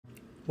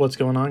What's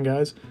going on,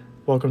 guys?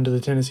 Welcome to the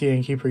Tennessee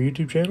Innkeeper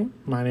YouTube channel.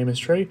 My name is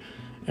Trey,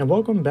 and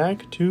welcome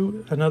back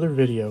to another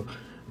video.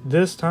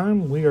 This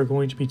time we are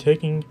going to be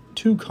taking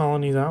two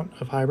colonies out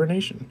of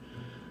hibernation.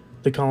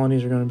 The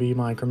colonies are going to be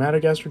my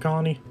Crematogaster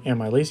colony and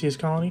my Lasius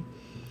colony.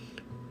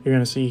 You're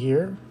going to see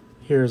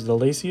here's the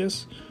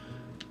Lasius.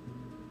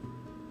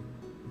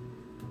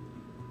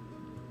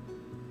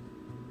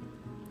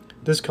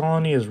 This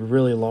colony is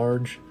really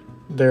large.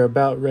 They're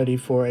about ready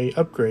for an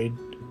upgrade.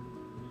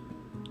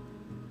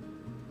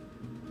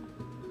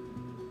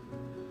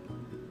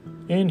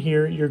 And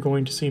here you're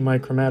going to see my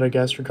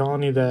Crematogaster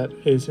colony that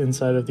is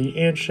inside of the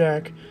Ant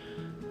Shack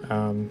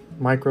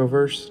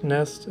microverse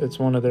nest. It's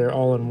one of their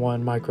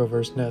all-in-one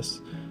microverse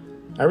nests.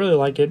 I really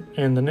like it,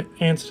 and the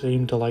ants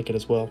seem to like it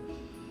as well.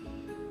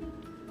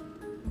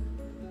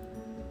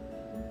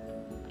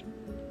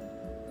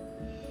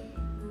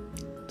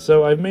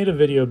 So I've made a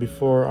video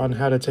before on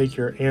how to take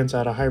your ants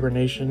out of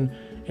hibernation,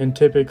 and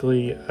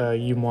typically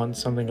you want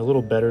something a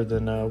little better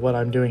than what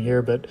I'm doing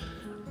here, but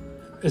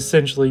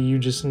essentially you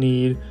just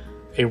need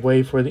a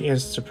way for the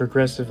ants to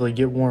progressively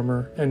get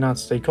warmer and not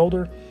stay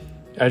colder.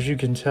 As you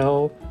can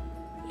tell,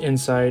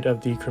 inside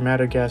of the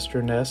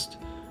Crematogaster nest,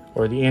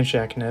 or the ant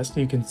shack nest,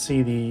 you can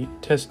see the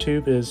test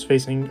tube is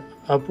facing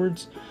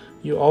upwards.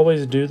 You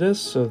always do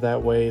this so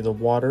that way the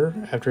water,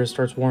 after it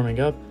starts warming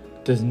up,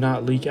 does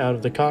not leak out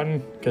of the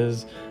cotton,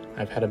 because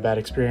I've had a bad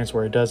experience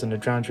where it does and it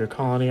drowns your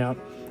colony out.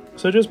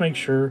 So just make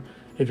sure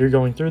if you're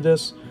going through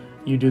this,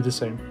 you do the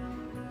same.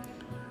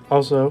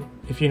 Also,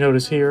 if you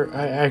notice here,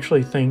 I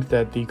actually think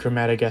that the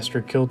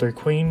Crematogaster killed their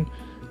queen,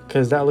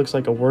 because that looks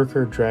like a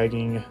worker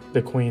dragging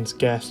the queen's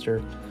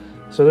gaster.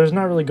 So there's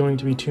not really going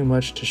to be too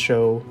much to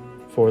show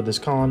for this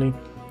colony.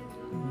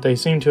 They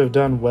seem to have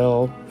done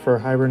well for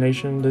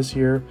hibernation this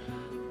year,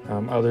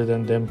 other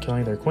than them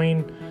killing their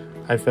queen.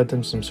 I fed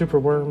them some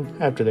superworm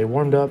after they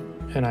warmed up,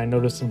 and I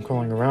noticed them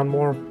crawling around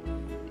more,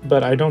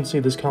 but I don't see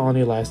this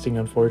colony lasting,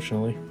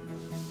 unfortunately.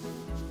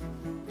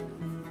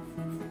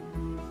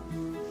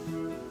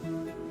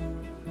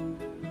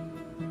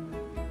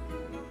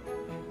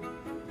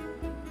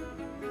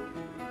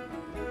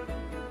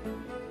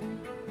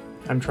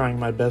 I'm trying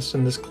my best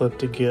in this clip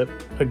to get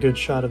a good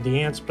shot of the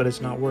ants, but it's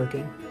not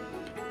working.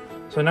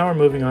 So now we're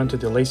moving on to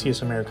the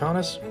Lasius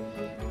americanus.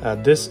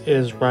 This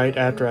is right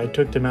after I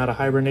took them out of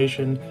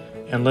hibernation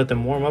and let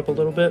them warm up a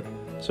little bit,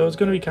 so it's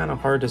going to be kind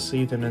of hard to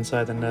see them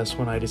inside the nest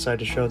when I decide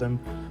to show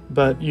them,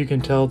 but you can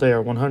tell they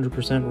are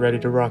 100% ready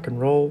to rock and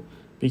roll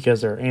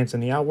because there are ants in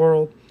the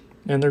outworld,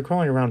 and they're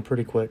crawling around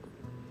pretty quick.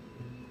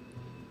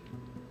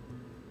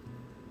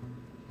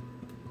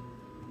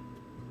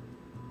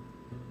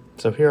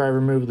 So here I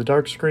removed the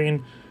dark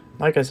screen.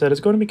 Like I said, it's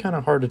going to be kind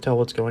of hard to tell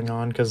what's going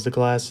on because the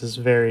glass is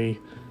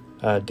very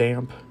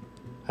damp.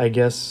 I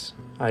guess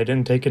I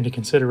didn't take into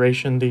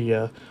consideration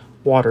the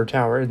water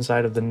tower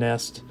inside of the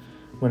nest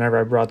whenever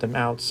I brought them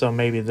out, so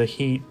maybe the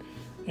heat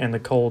and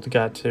the cold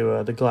got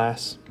to the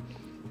glass.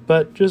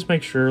 But just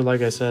make sure,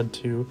 like I said,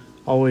 to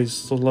always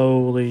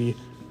slowly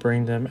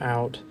bring them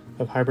out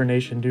of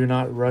hibernation. Do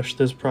not rush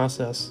this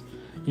process.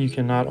 You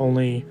can not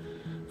only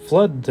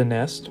flood the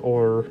nest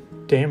or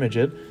damage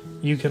it,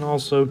 you can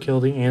also kill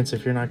the ants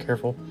if you're not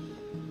careful.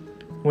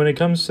 When it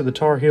comes to the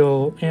Tar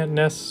Heel ant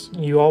nests,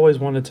 you always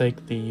want to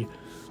take the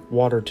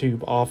water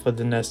tube off of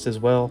the nest as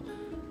well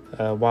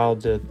while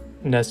the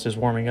nest is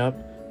warming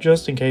up,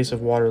 just in case if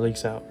water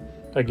leaks out.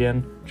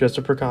 Again, just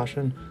a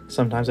precaution.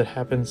 Sometimes it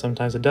happens,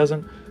 sometimes it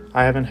doesn't.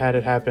 I haven't had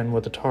it happen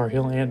with the Tar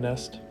Heel ant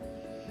nest.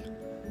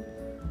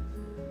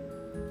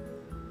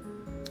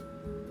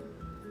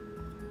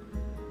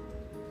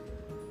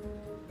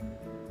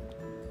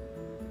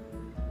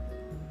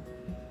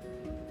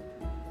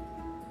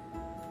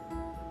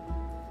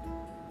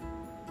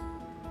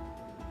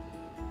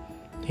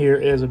 Here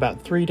is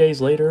about 3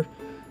 days later.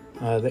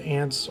 The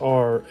ants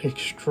are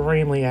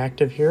extremely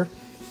active here.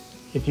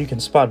 If you can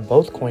spot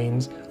both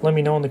queens, let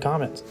me know in the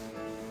comments.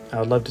 I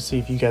would love to see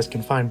if you guys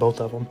can find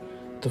both of them.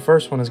 The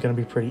first one is going to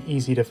be pretty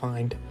easy to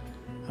find,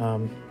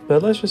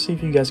 but let's just see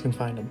if you guys can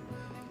find them.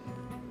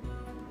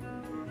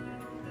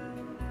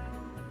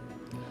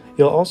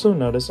 You'll also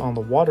notice on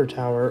the water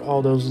tower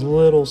all those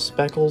little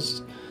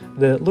speckles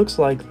that looks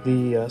like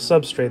the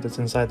substrate that's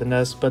inside the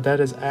nest, but that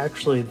is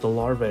actually the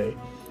larvae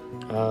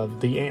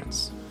of the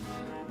ants.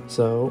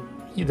 So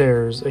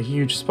there's a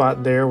huge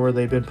spot there where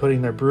they've been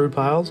putting their brood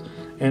piles,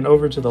 and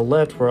over to the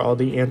left where all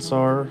the ants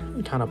are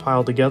kind of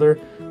piled together,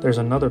 there's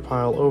another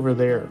pile over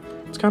there.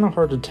 It's kind of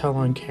hard to tell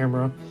on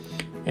camera,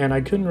 and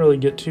I couldn't really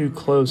get too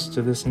close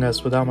to this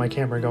nest without my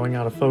camera going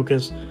out of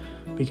focus,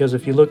 because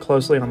if you look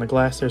closely on the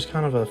glass, there's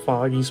kind of a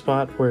foggy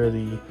spot where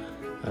the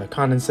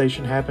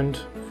condensation happened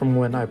from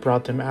when I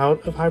brought them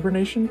out of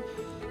hibernation,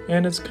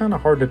 and it's kind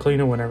of hard to clean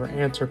it whenever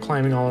ants are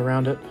climbing all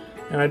around it,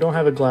 and I don't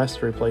have a glass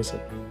to replace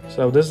it.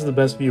 So this is the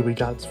best view we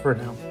got for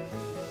now.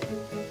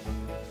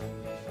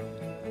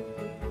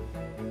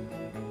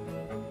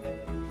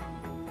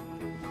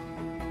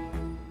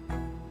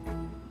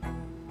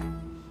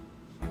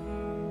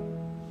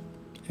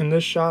 In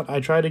this shot, I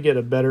try to get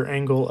a better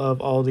angle of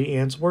all the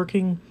ants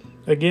working,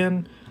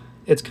 Again,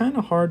 it's kind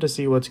of hard to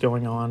see what's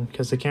going on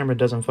because the camera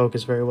doesn't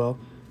focus very well,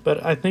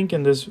 but I think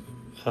in this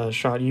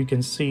shot you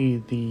can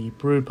see the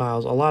brood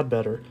piles a lot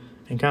better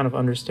and kind of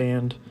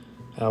understand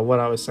what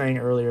I was saying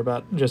earlier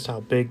about just how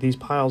big these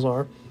piles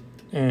are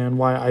and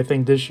why I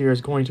think this year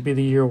is going to be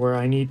the year where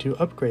I need to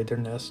upgrade their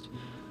nest.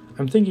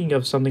 I'm thinking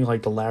of something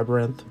like the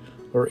labyrinth,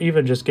 or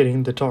even just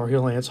getting the Tar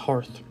Heel Ant's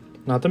hearth.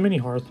 Not the mini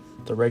hearth,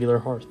 the regular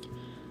hearth.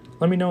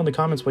 Let me know in the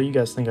comments what you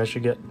guys think I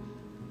should get.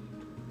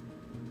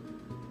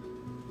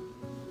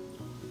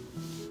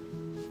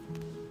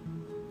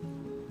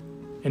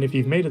 And if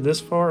you've made it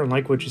this far and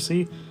like what you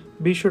see,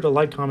 be sure to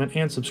like, comment,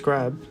 and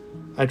subscribe.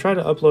 I try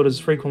to upload as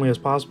frequently as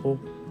possible,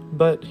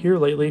 but here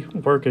lately,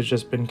 work has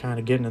just been kind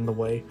of getting in the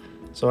way,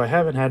 so I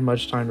haven't had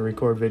much time to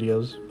record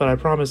videos, but I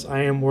promise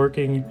I am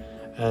working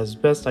as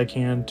best I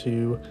can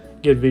to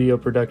get video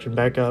production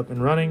back up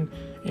and running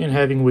and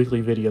having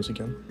weekly videos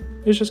again.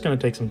 It's just going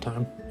to take some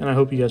time, and I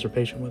hope you guys are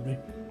patient with me.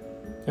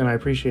 And I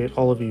appreciate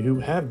all of you who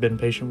have been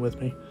patient with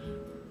me.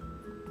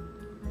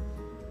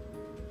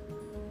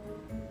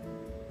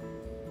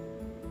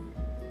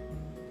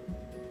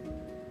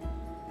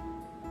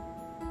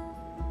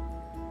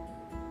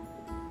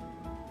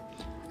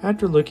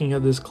 After looking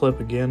at this clip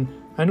again,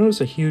 I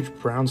noticed a huge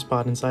brown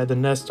spot inside the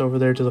nest over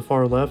there to the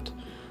far left.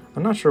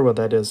 I'm not sure what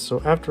that is,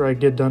 so after I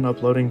get done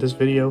uploading this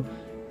video,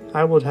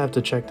 I would have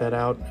to check that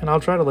out, and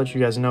I'll try to let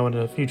you guys know in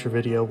a future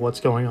video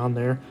what's going on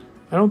there.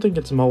 I don't think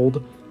it's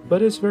mold,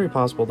 but it's very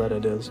possible that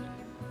it is.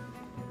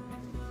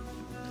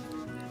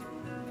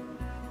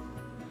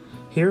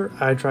 Here,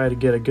 I try to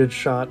get a good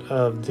shot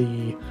of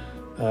the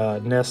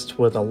nest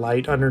with a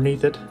light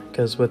underneath it,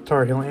 because with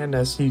Tar Heel Ant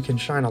nests, you can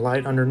shine a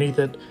light underneath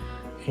it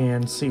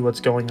and see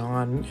what's going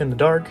on in the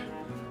dark.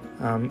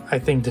 I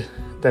think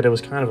that it was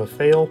kind of a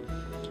fail.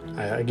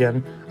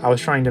 Again, I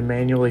was trying to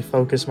manually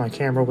focus my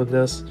camera with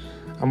this.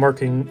 I'm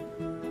working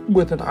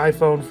with an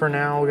iPhone for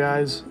now,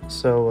 guys,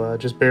 so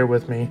just bear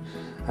with me.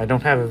 I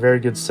don't have a very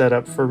good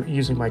setup for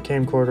using my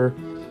camcorder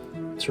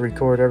to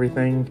record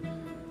everything,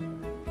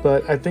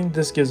 but I think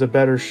this gives a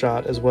better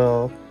shot as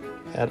well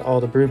at all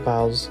the brood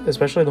piles,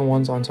 especially the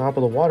ones on top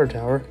of the water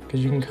tower,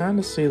 because you can kind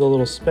of see the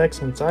little specks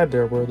inside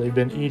there where they've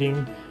been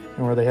eating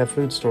and where they have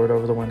food stored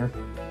over the winter.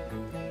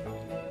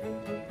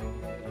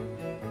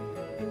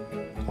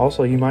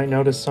 Also, you might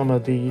notice some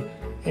of the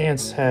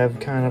ants have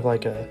kind of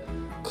like a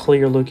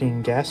clear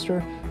looking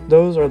gaster.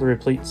 Those are the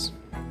repletes.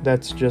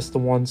 That's just the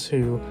ones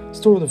who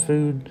store the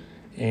food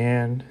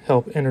and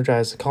help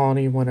energize the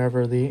colony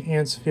whenever the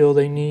ants feel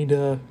they need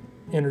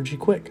energy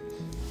quick.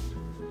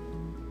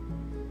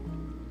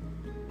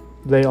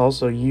 They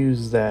also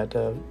use that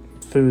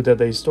food that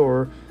they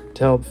store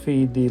to help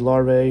feed the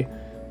larvae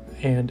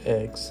and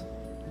eggs,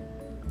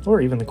 or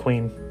even the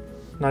queen.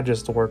 Not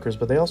just the workers,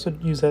 but they also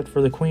use that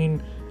for the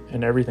queen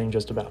and everything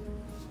just about.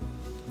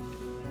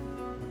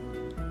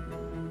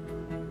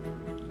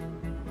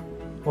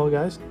 Well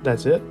guys,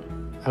 that's it.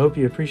 I hope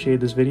you appreciate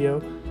this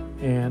video,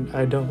 and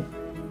I don't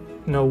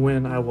know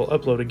when I will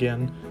upload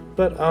again,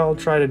 but I'll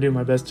try to do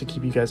my best to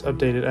keep you guys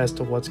updated as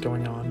to what's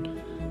going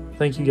on.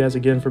 Thank you guys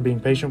again for being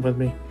patient with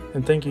me,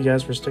 and thank you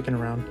guys for sticking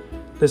around.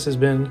 This has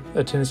been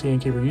a Tennessee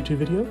Innkeeper YouTube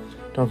video.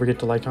 Don't forget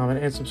to like,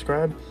 comment, and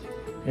subscribe,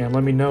 and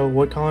let me know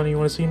what colony you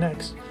want to see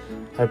next.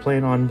 I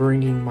plan on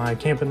bringing my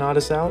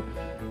Camponotus out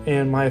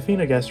and my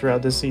Crematogaster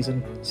out this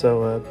season,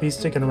 so be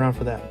sticking around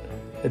for that.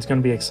 It's going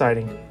to be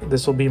exciting.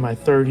 This will be my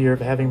 3rd year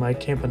of having my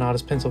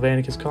Camponotus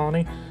pennsylvanicus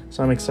colony,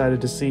 so I'm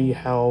excited to see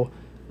how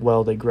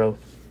well they grow.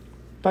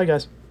 Bye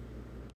guys.